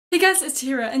Hey guys, it's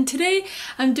Tahira, and today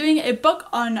I'm doing a book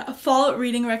on fall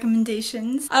reading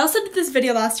recommendations. I also did this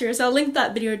video last year, so I'll link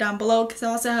that video down below because I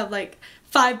also have like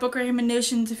 5 book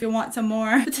recommendations if you want some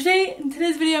more. But in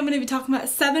today's video, I'm going to be talking about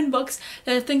 7 books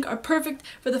that I think are perfect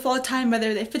for the fall time,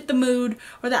 whether they fit the mood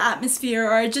or the atmosphere,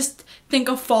 or I just think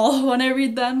of fall when I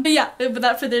read them. But yeah,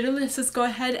 without further ado, let's just go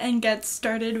ahead and get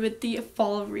started with the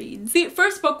fall reads. The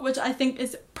first book, which I think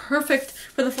is perfect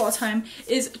for the fall time,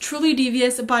 is Truly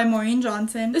Devious by Maureen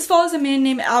Johnson. This follows a man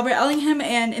named Albert Ellingham,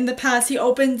 and in the past he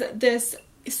opened this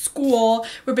school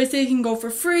where basically you can go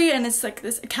for free, and it's like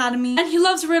this academy, and he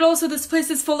loves riddles, so this place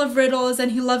is full of riddles,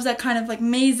 and he loves that kind of like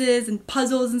mazes and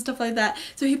puzzles and stuff like that,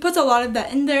 so he puts a lot of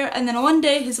that in there. And then one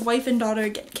day his wife and daughter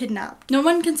get kidnapped. No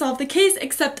one can solve the case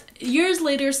except years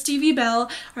later Stevie Bell,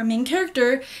 our main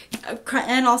character,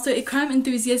 and also a crime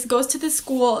enthusiast, goes to the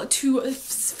school to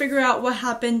figure out what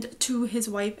happened to his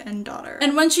wife and daughter.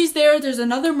 And when she's there, there's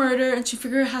another murder, and she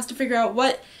has to figure out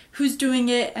who's doing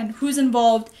it and who's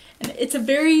involved. And it's a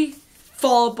very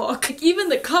fall book. Like, even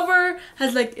the cover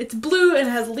has like, it's blue and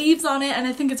it has leaves on it, and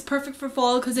I think it's perfect for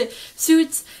fall because it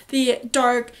suits the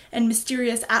dark and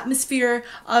mysterious atmosphere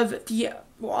of the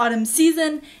autumn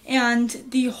season and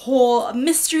the whole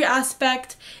mystery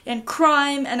aspect and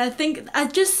crime. And I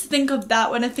just think of that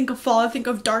when I think of fall. I think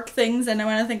of dark things, and when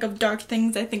I think of dark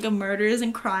things I think of murders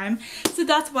and crime, so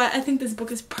that's why I think this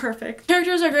book is perfect.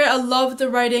 Characters are great. I love the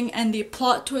writing, and the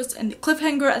plot twist and the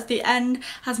cliffhanger at the end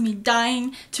has me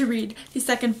dying to read the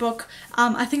second book.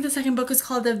 I think the second book is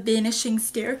called The Vanishing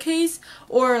Staircase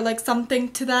or like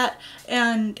something to that,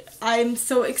 and I'm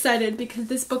so excited because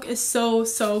this book is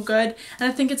so good,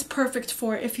 and I think it's perfect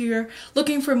for if you're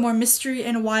looking for more mystery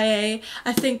and YA.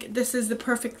 I think this is the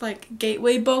perfect like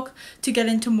gateway book to get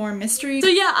into more mystery. So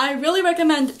yeah, I really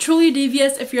recommend Truly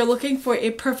Devious if you're looking for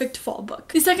a perfect fall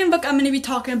book. The second book I'm going to be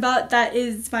talking about that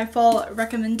is my fall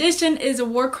recommendation is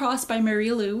Warcross by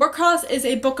Mary Lou. Warcross is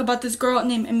a book about this girl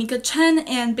named Emika Chen,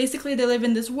 and basically they live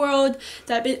in this world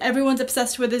that everyone's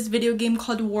obsessed with, this video game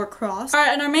called Warcross.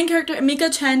 Alright, and our main character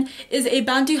Emika Chen is a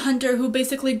bounty hunter who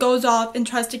basically goes off and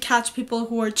tries to catch people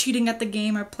who are cheating at the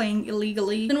game or playing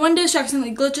illegally. And one day she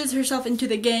accidentally glitches herself into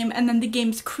the game, and then the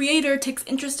game's creator takes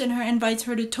interest in her and invites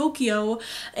her to Tokyo,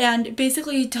 and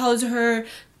basically tells her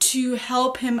to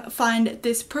help him find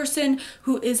this person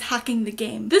who is hacking the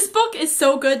game. This book is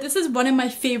so good. This is one of my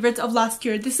favorites of last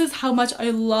year. This is how much I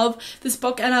love this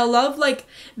book, and I love like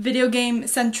video game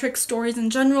centric stories in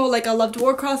general. Like, I loved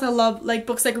Warcross. I love like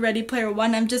books like Ready Player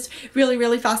One. I'm just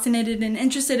really fascinated and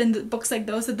interested in the books like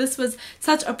those, so this was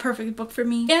such a perfect book for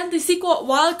me. And the sequel,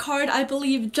 Wild Card, I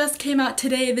believe just came out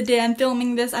today, the day I'm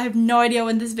filming this. I have no idea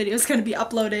when this video is going to be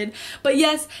uploaded, but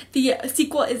yes, the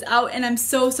sequel is out, and I'm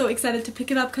so excited to pick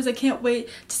it up because I can't wait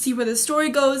to see where the story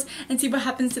goes and see what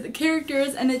happens to the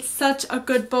characters, and it's such a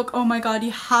good book. Oh my god,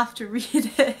 you have to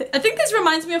read it. I think this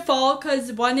reminds me of fall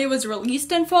because one, it was released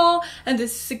in fall, and the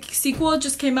sequel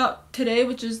just came out today,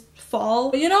 which is fall.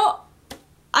 But you know,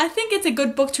 I think it's a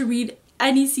good book to read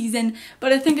any season,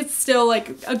 but I think it's still like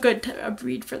a good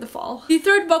read for the fall. The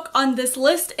third book on this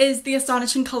list is The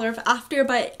Astonishing Color of After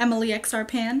by Emily X.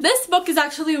 Arpan. This book is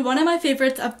actually one of my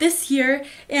favorites of this year,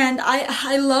 and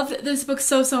I loved this book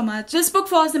so much. This book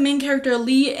follows the main character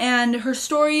Lee and her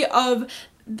story of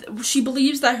she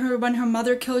believes that when her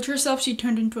mother killed herself, she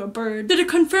turned into a bird. So to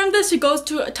confirm this, she goes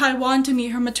to Taiwan to meet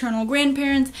her maternal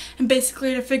grandparents and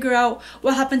basically to figure out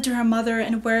what happened to her mother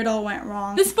and where it all went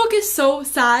wrong. This book is so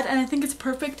sad, and I think it's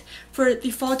perfect for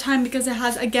the fall time because it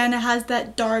has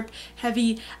that dark,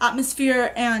 heavy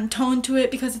atmosphere and tone to it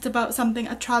because it's about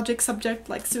a tragic subject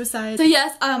like suicide. So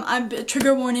yes, I'm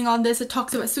trigger warning on this. It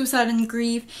talks about suicide and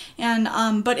grief,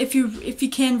 and but if you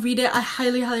can read it, I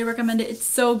highly recommend it. It's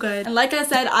so good. And like I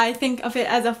said, I think of it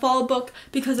as a fall book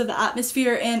because of the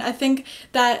atmosphere, and I think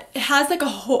that it has like a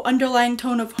whole underlying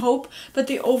tone of hope, but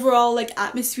the overall like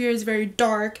atmosphere is very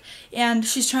dark, and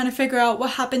she's trying to figure out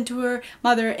what happened to her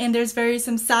mother, and there's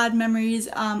some sad memories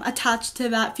attached to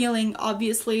that feeling,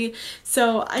 obviously.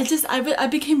 So I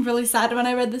became really sad when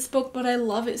I read this book, but I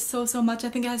love it so much. I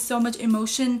think it has so much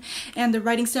emotion, and the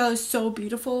writing style is so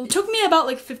beautiful. It took me about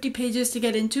like 50 pages to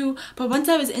get into, but once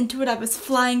I was into it, I was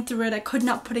flying through it. I could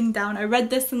not put it down. I read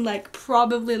this in like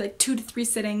probably like 2 to 3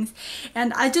 sittings,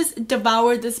 and I just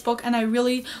devoured this book, and I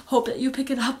really hope that you pick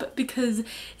it up because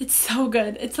it's so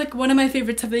good. It's like one of my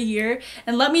favorites of the year,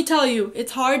 and let me tell you,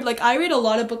 it's hard. Like, I rate a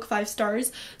lot of book 5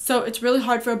 stars, so it's really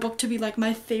hard for a book to be like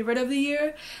my favorite of the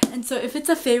year, and so if it's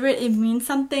a favorite, it means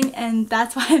something, and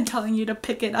that's why I'm telling you to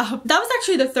pick it up. That was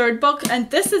actually the 3rd book, and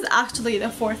this is actually the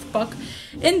 4th book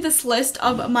in this list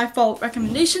of my fall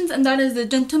recommendations, and that is The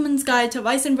Gentleman's Guide to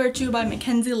Vice and Virtue by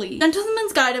Mackenzie Lee. Gentleman's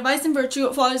Gentleman's Guide to Vice and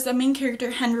Virtue follows the main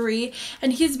character Henry,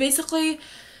 and he's basically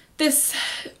this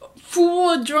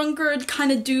fool, drunkard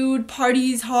kind of dude,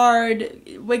 parties hard,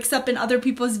 wakes up in other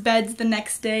people's beds the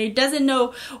next day, doesn't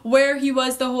know where he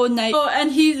was the whole night. Oh,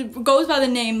 and he goes by the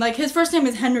name, like his first name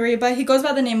is Henry, but he goes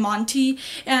by the name Monty,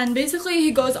 and basically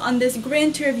he goes on this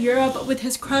grand tour of Europe with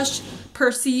his crush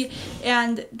Percy,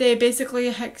 and they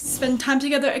basically spend time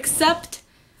together, except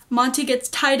Monty gets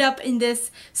tied up in this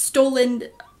stolen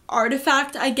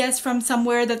artifact, I guess, from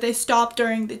somewhere that they stopped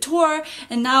during the tour,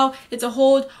 and now it's a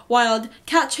whole wild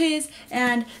cat chase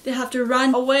and they have to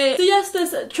run away. So yes,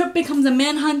 this trip becomes a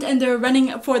manhunt and they're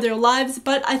running for their lives,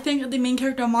 but I think the main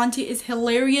character Monty is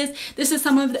hilarious. This is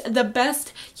some of the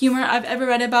best humor I've ever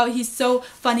read about. He's so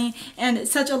funny and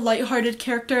such a lighthearted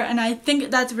character, and I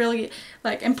think that's really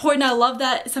like important. I love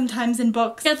that sometimes in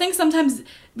books. I think sometimes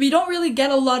we don't really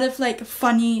get a lot of like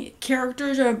funny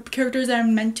characters or characters that are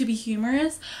meant to be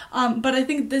humorous, but I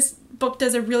think this book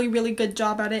does a really good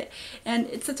job at it, and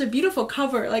it's such a beautiful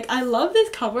cover. Like, I love this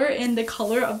cover and the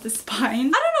color of the spine. I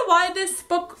don't know why this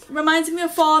book reminds me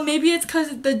of fall. Maybe it's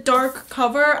because the dark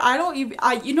cover.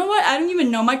 You know what, I don't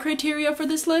even know my criteria for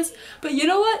this list, but you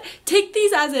know what, take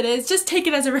these as it is. Just take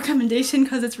it as a recommendation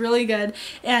because it's really good.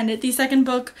 And the second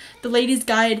book, The Lady's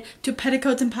Guide to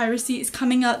Petticoats and Piracy, is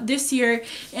coming out this year,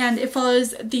 and it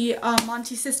follows the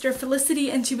Monty sister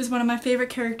Felicity, and she was one of my favorite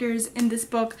characters in this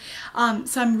book,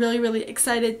 so I'm really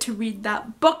excited to read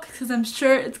that book because I'm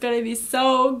sure it's gonna be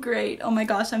so great. Oh my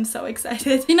gosh, I'm so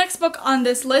excited. The next book on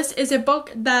this list is a book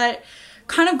that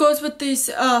kind of goes with this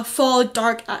fall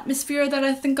dark atmosphere that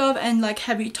I think of and like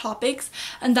heavy topics,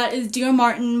 and that is Dear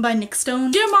Martin by Nick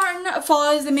Stone. Dear Martin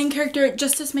follows the main character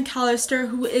Justice McAllister,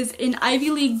 who is an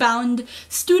Ivy League bound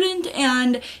student,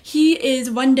 and he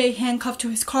is one day handcuffed to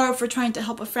his car for trying to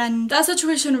help a friend. That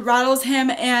situation rattles him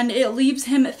and it leaves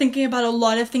him thinking about a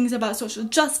lot of things about social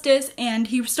justice, and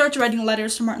he starts writing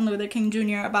letters to Martin Luther King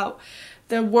Jr. about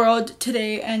the world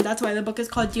today, and that's why the book is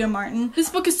called Dear Martin. This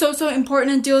book is so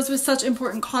important and deals with such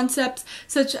important concepts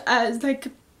such as like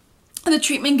the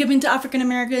treatment given to African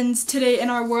Americans today in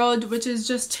our world, which is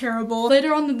just terrible.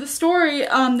 Later on in the story,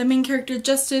 the main character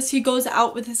Justice, he goes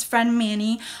out with his friend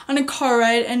Manny on a car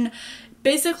ride, and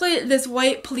basically this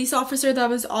white police officer that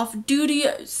was off duty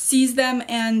sees them,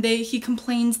 and he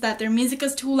complains that their music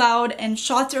is too loud and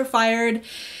shots are fired,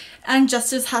 and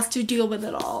Justice has to deal with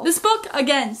it all. This book,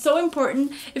 again, so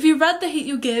important. If you read The Hate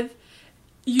U Give,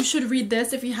 you should read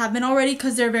this if you haven't already,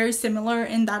 because they're very similar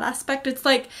in that aspect. It's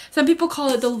like, some people call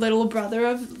it the little brother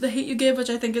of The Hate U Give, which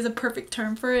I think is a perfect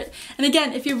term for it. And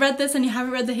again, if you read this and you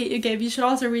haven't read The Hate U Give, you should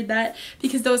also read that,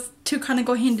 because those two kind of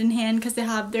go hand in hand, because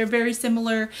they're very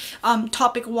similar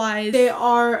topic wise. They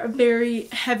are very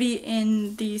heavy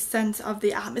in the sense of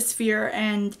the atmosphere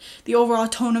and the overall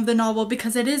tone of the novel,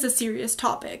 because it is a serious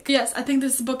topic. Yes, I think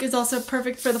this book is also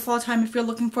perfect for the fall time if you're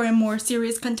looking for a more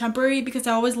serious contemporary, because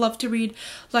I always love to read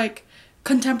like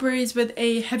contemporaries with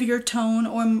a heavier tone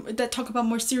or that talk about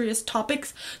more serious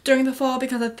topics during the fall,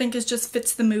 because I think it just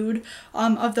fits the mood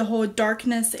of the whole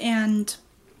darkness. And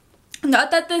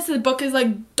not that this book is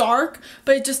like dark,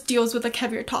 but it just deals with like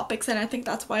heavier topics, and I think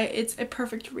that's why it's a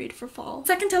perfect read for fall.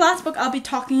 Second to last book I'll be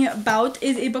talking about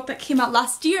is a book that came out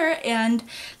last year, and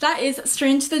that is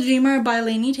Strange the Dreamer by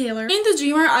Laini Taylor. Strange the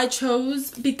Dreamer I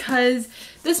chose because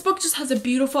this book just has a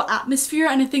beautiful atmosphere,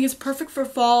 and I think it's perfect for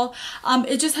fall.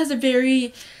 It just has a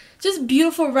very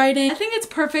beautiful writing. I think it's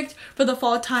perfect for the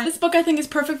fall time. This book I think is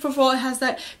perfect for fall. It has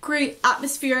that great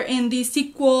atmosphere, and the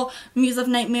sequel, Muse of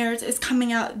Nightmares, is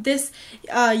coming out this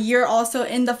year also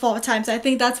in the fall time. So I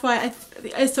think that's why I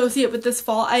associate with this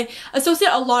fall. I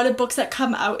associate a lot of books that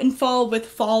come out in fall with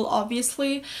fall,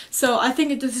 obviously. So I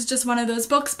think this is just one of those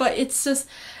books, but it's just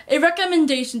a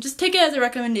recommendation. Just take it as a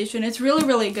recommendation. It's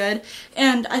really good,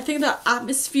 and I think the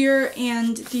atmosphere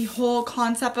and the whole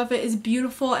concept of it is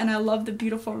beautiful, and I love the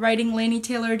beautiful writing. Laini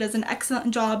Taylor does an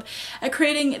excellent job at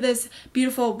creating this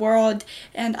beautiful world,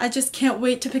 and I just can't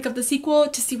wait to pick up the sequel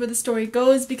to see where the story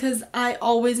goes, because I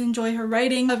always enjoy her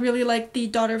writing. I really like the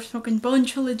Daughter of Smoke and Bone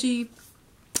trilogy,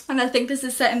 and I think this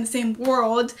is set in the same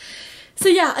world. So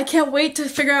yeah, I can't wait to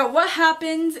figure out what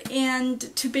happens and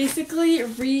to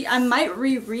basically I might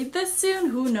reread this soon,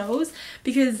 who knows,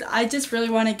 because I just really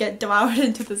want to get devoured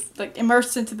into this, like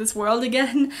immersed into this world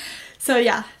again. So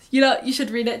yeah, you should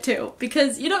read it too,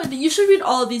 because you should read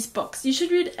all of these books. You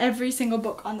should read every single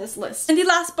book on this list. And the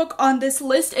last book on this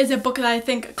list is a book that I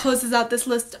think closes out this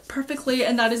list perfectly,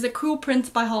 and that is The Cruel Prince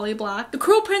by Holly Black. The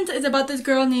Cruel Prince is about this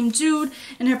girl named Jude,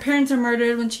 and her parents are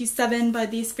murdered when she's 7 by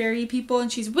these fairy people,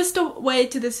 and she's whisked away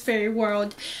to this fairy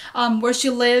world where she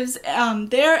lives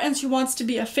there, and she wants to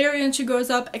be a fairy when she grows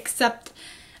up, except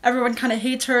everyone kind of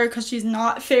hates her because she's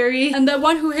not fairy. And the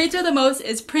one who hates her the most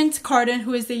is Prince Carden,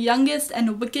 who is the youngest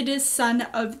and wickedest son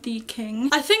of the king.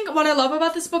 I think what I love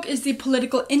about this book is the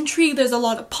political intrigue. There's a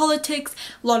lot of politics,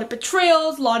 a lot of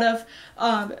betrayals, a lot of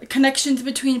connections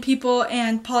between people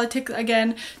and politics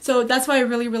again. So that's why I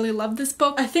really love this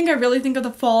book. I really think of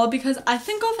the fall because I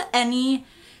think of any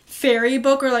fairy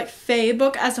book or like fae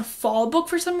book as a fall book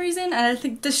for some reason, and I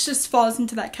think this just falls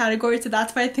into that category, so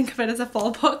that's why I think of it as a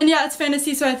fall book. And yeah, it's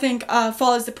fantasy, so I think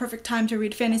fall is the perfect time to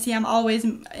read fantasy. I'm always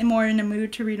more in a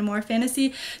mood to read more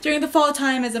fantasy during the fall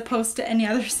time as opposed to any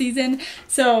other season,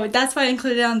 so that's why I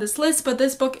included it on this list. But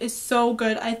this book is so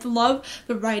good. I love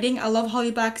the writing. I love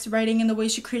Holly Black's writing and the way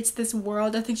she creates this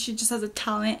world. I think she just has a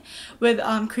talent with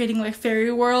creating like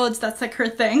fairy worlds. That's like her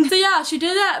thing. So yeah, she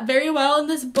did that very well in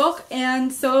this book,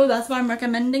 and so that's why I'm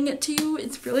recommending it to you.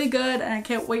 It's really good, and I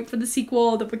can't wait for the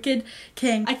sequel, The Wicked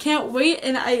King. I can't wait,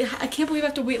 and I can't believe I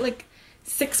have to wait like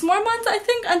 6 more months, I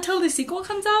think, until the sequel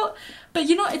comes out. But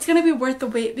you know, it's gonna be worth the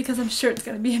wait because I'm sure it's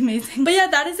gonna be amazing. But yeah,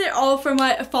 that is it all for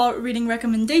my fall reading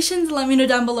recommendations. Let me know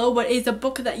down below what is a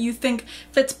book that you think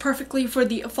fits perfectly for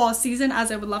the fall season,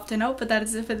 as I would love to know. But that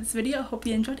is it for this video. I hope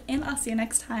you enjoyed, and I'll see you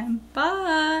next time.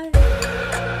 Bye!